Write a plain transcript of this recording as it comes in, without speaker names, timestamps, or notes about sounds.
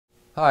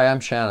Hi, I'm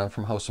Shannon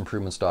from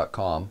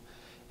houseimprovements.com,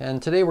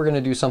 and today we're going to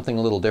do something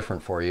a little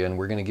different for you, and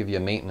we're going to give you a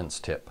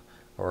maintenance tip,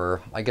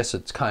 or I guess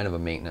it's kind of a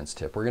maintenance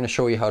tip. We're going to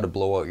show you how to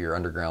blow out your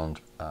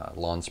underground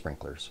lawn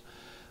sprinklers.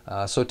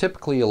 So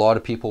typically a lot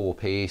of people will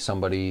pay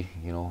somebody,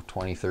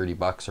 20, 30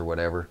 bucks or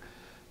whatever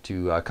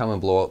to come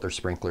and blow out their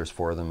sprinklers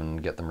for them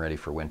and get them ready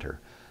for winter.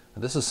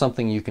 This is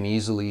something you can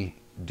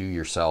easily do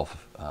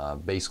yourself.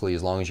 Basically,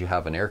 as long as you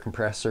have an air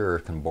compressor or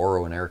can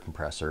borrow an air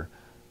compressor,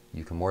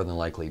 you can more than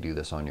likely do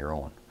this on your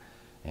own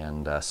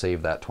and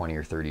save that $20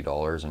 or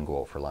 $30 and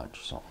go out for lunch.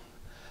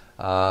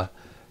 So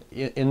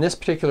in this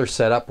particular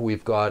setup,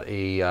 we've got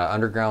a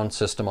underground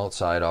system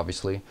outside,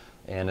 obviously,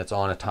 and it's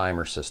on a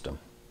timer system.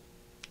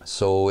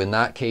 So in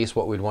that case,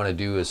 what we'd want to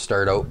do is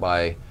start out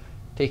by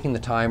taking the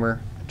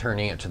timer and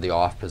turning it to the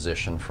off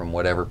position from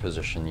whatever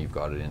position you've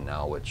got it in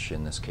now, which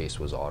in this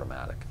case was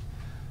automatic.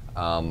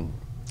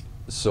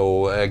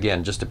 So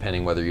again, just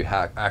depending whether you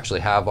actually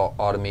have an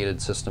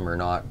automated system or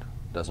not,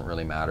 doesn't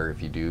really matter.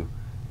 If you do,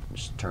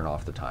 just turn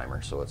off the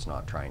timer so it's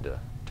not trying to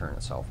turn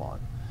itself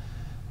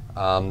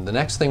on. The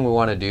next thing we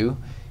want to do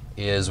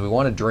is we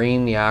want to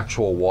drain the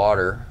actual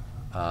water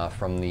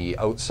from the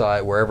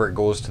outside, wherever it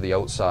goes to the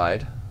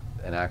outside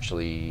and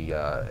actually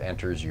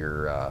enters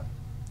your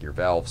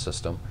valve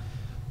system,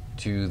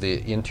 to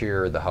the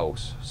interior of the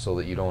house so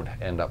that you don't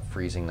end up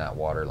freezing that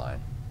water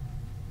line.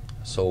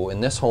 So in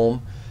this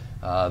home,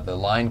 the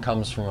line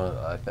comes from,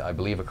 I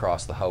believe,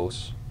 across the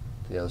house,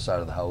 to the other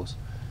side of the house,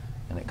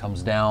 and it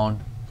comes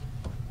down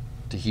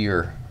to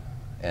here,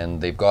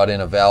 and they've got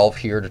in a valve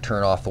here to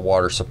turn off the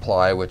water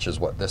supply, which is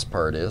what this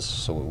part is.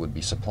 So it would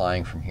be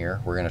supplying from here.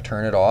 We're going to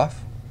turn it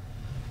off,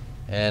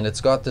 and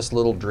it's got this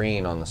little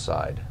drain on the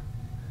side,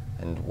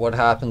 and what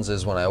happens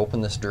is when I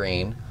open this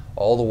drain,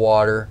 all the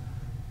water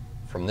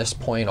from this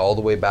point all the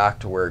way back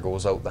to where it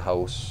goes out the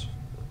house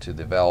to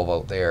the valve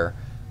out there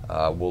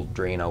will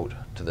drain out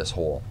to this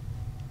hole.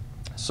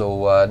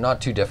 So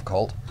not too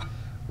difficult.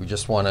 We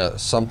just want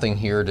something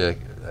here to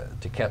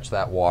catch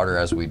that water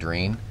as we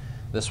drain.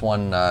 This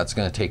one, it's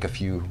going to take a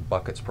few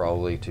buckets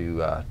probably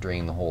to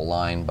drain the whole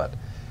line, but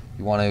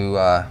you want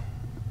to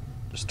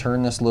just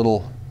turn this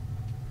little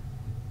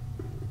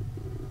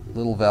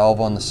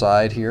valve on the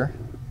side here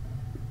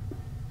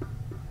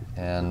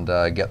and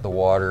get the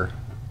water.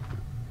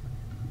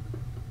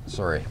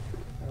 Sorry,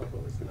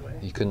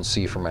 you couldn't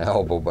see from my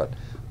elbow, but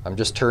I'm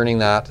just turning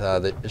that.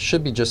 It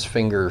should be just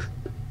finger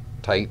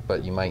tight,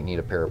 but you might need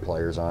a pair of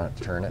pliers on it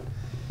to turn it.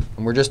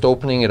 And we're just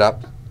opening it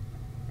up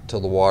till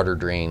the water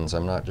drains.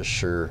 I'm not just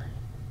sure.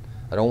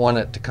 I don't want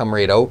it to come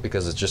right out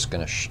because it's just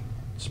going to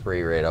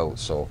spray right out.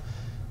 So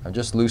I'm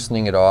just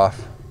loosening it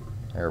off.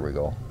 There we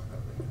go.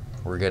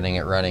 We're getting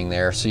it running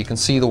there. So you can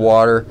see the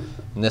water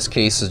in this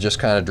case is just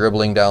kind of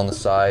dribbling down the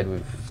side.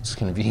 It's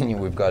convenient.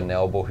 We've got an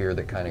elbow here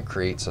that kind of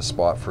creates a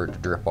spot for it to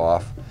drip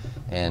off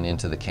and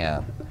into the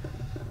can.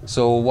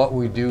 So what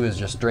we do is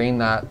just drain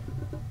that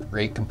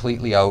right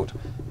completely out,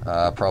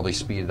 probably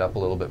speed it up a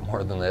little bit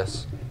more than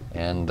this,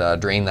 and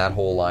drain that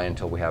whole line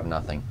until we have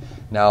nothing.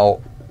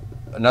 Now,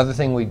 another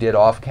thing we did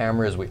off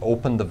camera is we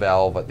opened the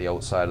valve at the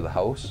outside of the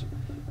house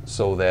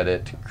so that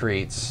it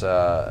creates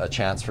a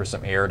chance for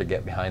some air to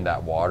get behind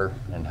that water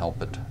and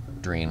help it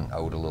drain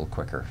out a little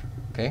quicker.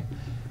 Okay,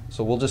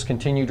 so we'll just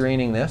continue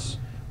draining this.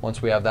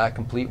 Once we have that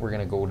complete, we're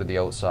going to go to the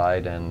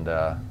outside and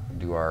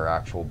do our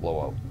actual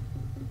blowout.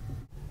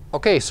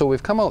 Okay, so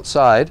we've come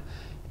outside,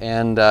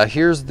 and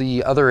here's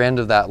the other end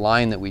of that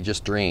line that we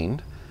just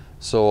drained.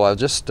 So I'll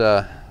just,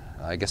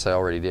 I guess I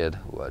already did,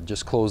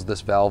 just close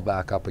this valve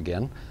back up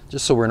again,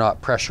 just so we're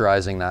not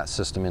pressurizing that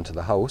system into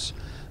the house.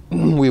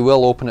 We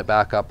will open it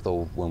back up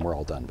though when we're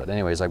all done. But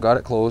anyways, I've got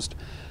it closed.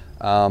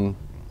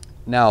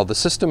 Now the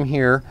system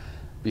here,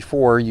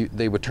 before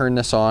they would turn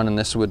this on and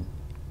this would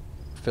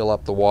fill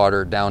up the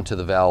water down to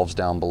the valves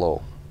down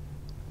below.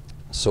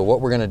 So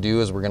what we're going to do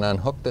is we're going to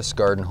unhook this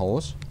garden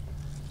hose,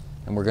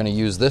 and we're going to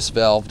use this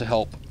valve to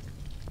help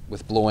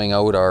with blowing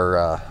out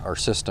our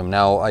system.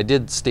 Now, I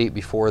did state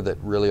before that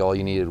really all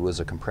you needed was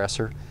a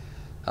compressor.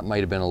 That might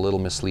have been a little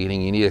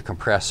misleading. You need a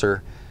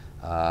compressor,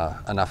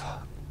 enough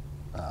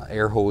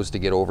air hose to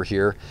get over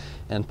here,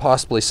 and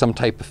possibly some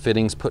type of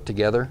fittings put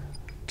together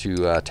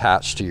to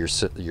attach to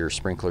your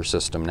sprinkler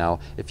system. Now,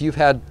 if you've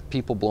had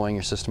people blowing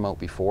your system out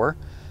before,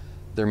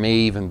 there may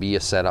even be a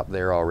setup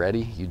there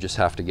already. You just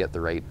have to get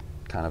the right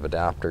kind of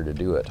adapter to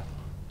do it.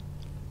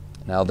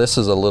 Now, this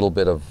is a little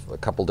bit of a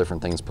couple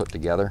different things put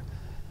together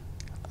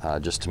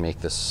just to make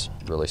this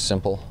really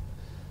simple.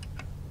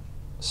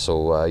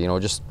 So,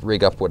 just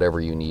rig up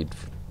whatever you need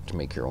to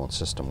make your own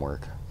system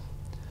work.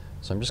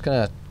 So I'm just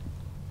going to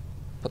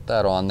put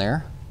that on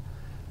there.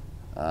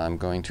 I'm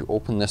going to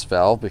open this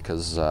valve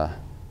because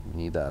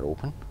we need that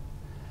open.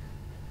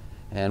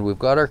 And we've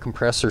got our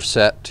compressor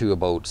set to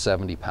about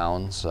 70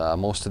 pounds.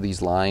 Most of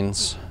these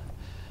lines,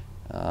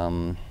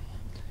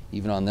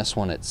 even on this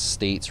one, it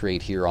states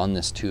right here on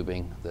this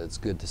tubing that it's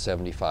good to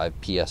 75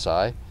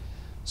 psi.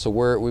 So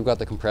we've got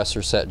the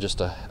compressor set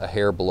just a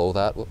hair below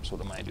that. Whoops, what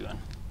am I doing?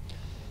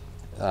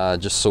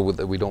 Just so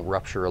that we don't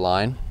rupture a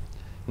line.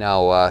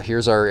 Now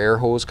here's our air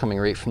hose coming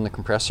right from the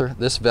compressor.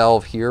 This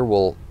valve here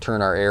will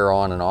turn our air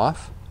on and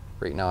off.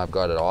 Right now I've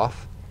got it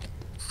off.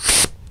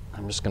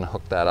 I'm just going to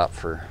hook that up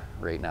for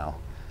right now.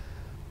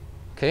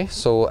 Okay,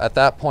 so at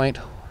that point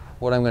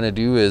what I'm going to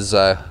do is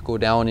go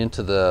down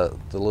into the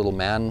little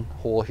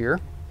manhole here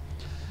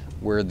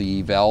where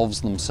the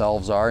valves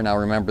themselves are. Now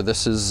remember,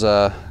 this is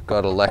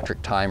got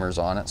electric timers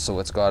on it, so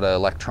it's got an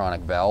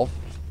electronic valve.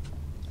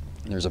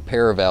 There's a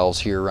pair of valves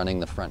here running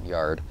the front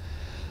yard.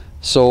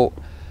 So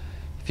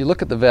if you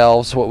look at the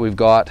valves, what we've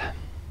got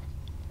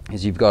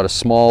is you've got a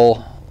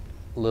small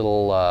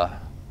little,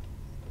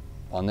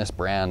 on this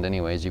brand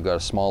anyways, you've got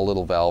a small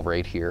little valve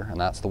right here, and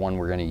that's the one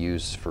we're going to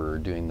use for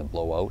doing the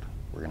blowout.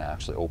 We're going to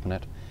actually open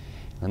it.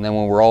 And then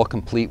when we're all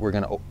complete, we're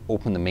going to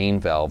open the main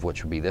valve,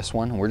 which would be this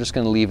one. And we're just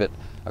going to leave it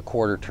a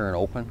quarter turn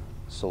open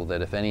so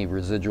that if any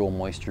residual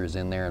moisture is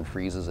in there and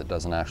freezes, it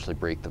doesn't actually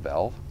break the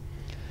valve.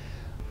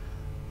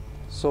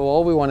 So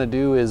all we want to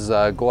do is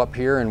go up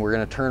here and we're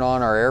going to turn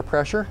on our air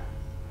pressure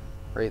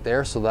right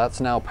there. So that's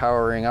now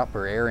powering up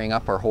or airing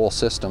up our whole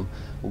system.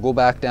 We'll go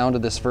back down to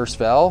this first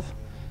valve,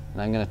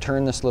 and I'm going to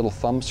turn this little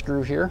thumb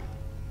screw here,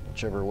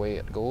 whichever way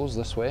it goes,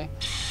 this way.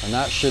 And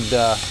that should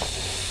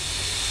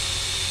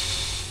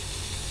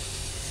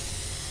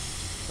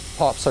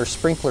pops our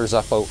sprinklers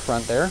up out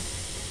front there,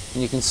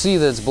 and you can see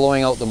that it's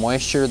blowing out the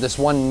moisture. This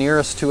one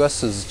nearest to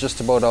us is just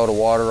about out of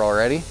water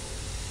already,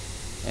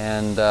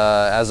 and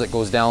as it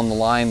goes down the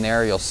line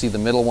there, you'll see the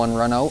middle one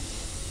run out,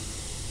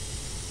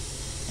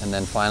 and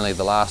then finally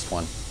the last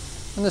one.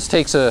 And this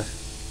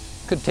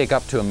could take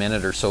up to a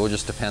minute or so. It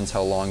just depends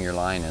how long your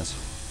line is.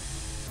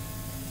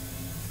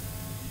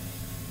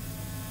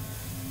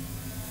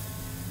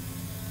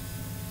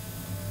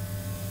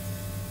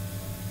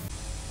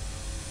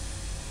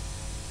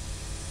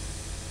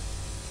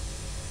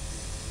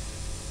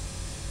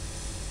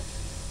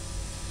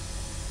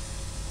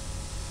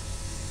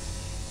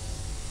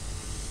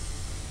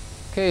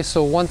 Okay,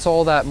 so once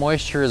all that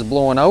moisture is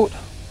blown out,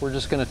 we're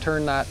just going to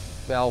turn that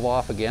valve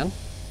off again,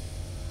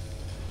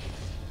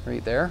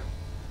 right there.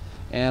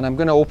 And I'm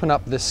going to open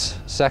up this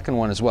second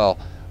one as well.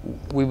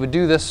 We would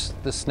do this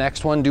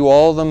next one, do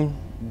all of them,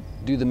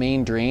 do the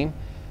main drain,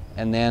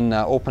 and then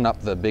open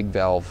up the big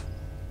valve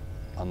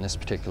on this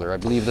particular. I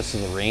believe this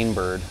is a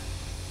Rainbird.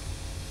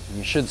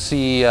 You should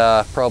see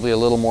probably a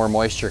little more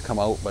moisture come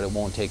out, but it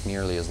won't take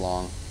nearly as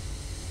long.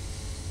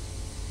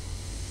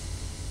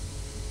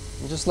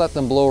 And just let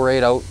them blow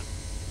right out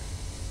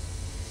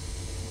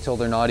until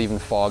they're not even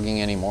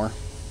fogging anymore.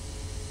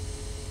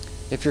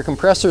 If your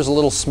compressor is a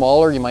little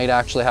smaller, you might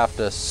actually have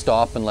to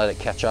stop and let it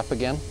catch up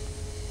again.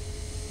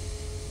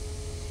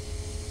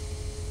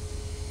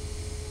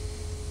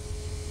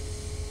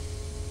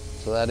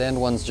 So that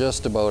end one's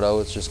just about out,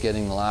 it's just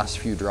getting the last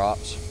few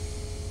drops.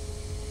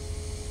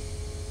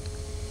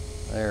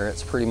 There,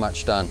 it's pretty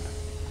much done.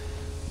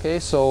 Okay,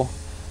 so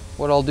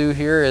what I'll do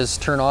here is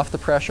turn off the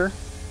pressure.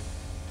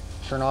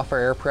 Turn off our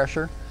air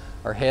pressure.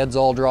 Our heads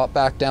all drop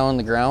back down on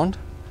the ground.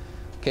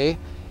 Okay,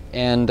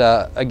 and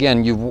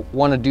again, you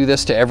want to do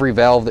this to every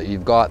valve that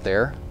you've got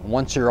there.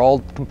 Once you're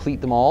all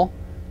complete them all,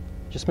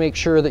 just make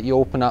sure that you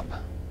open up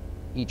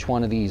each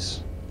one of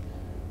these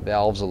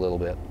valves a little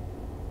bit.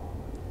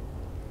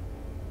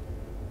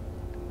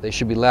 They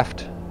should be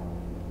left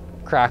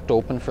cracked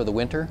open for the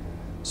winter,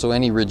 so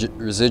any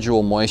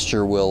residual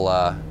moisture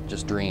will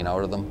just drain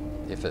out of them.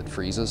 If it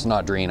freezes,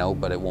 not drain out,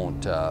 but it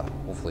won't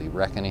hopefully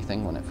wreck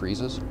anything when it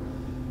freezes.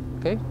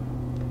 Okay,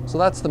 so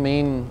that's the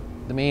main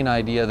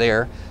idea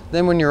there.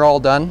 Then when you're all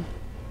done,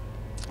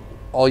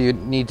 all you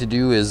need to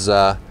do is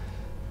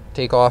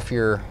take off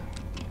your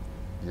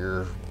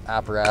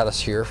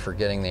apparatus here for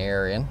getting the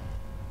air in,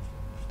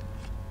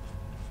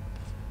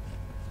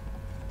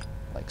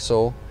 like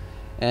so,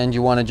 and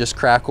you want to just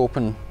crack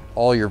open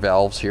all your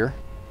valves here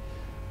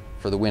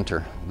for the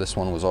winter. This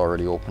one was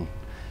already open.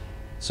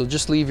 So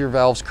just leave your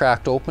valves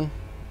cracked open,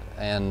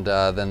 and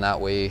then that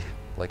way,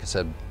 like I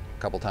said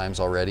a couple times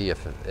already,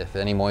 if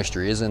any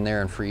moisture is in there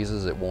and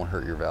freezes, it won't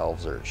hurt your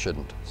valves, or it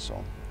shouldn't.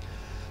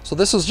 So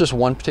this is just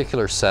one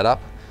particular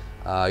setup.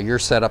 Your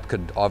setup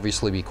could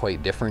obviously be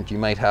quite different. You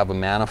might have a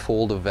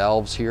manifold of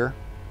valves here,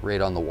 right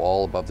on the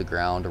wall above the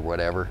ground or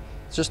whatever.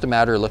 It's just a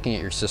matter of looking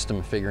at your system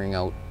and figuring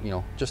out,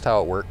 just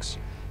how it works.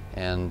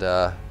 And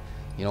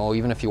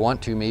even if you want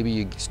to, maybe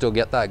you still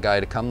get that guy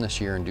to come this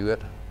year and do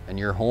it. In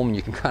your home, and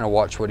you can kind of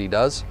watch what he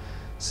does,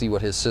 see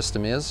what his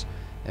system is,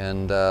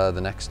 and the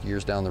next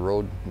years down the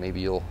road, maybe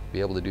you'll be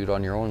able to do it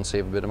on your own and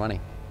save a bit of money.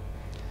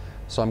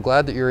 So I'm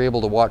glad that you're able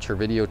to watch our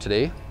video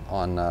today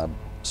on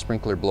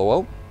sprinkler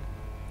blowout,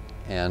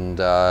 and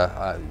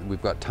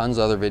we've got tons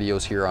of other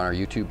videos here on our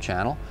YouTube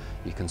channel.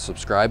 You can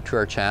subscribe to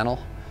our channel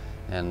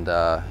and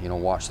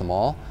watch them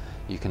all.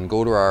 You can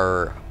go to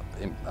our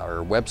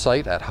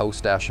website at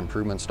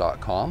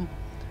house-improvements.com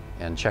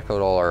and check out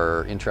all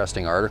our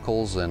interesting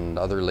articles and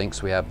other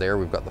links we have there.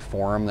 We've got the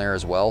forum there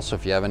as well, so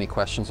if you have any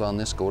questions on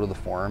this, go to the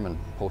forum and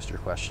post your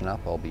question up.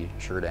 I'll be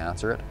sure to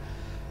answer it.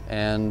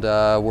 And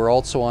we're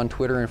also on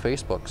Twitter and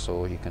Facebook,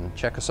 so you can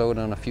check us out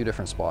on a few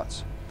different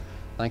spots.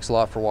 Thanks a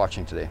lot for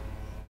watching today.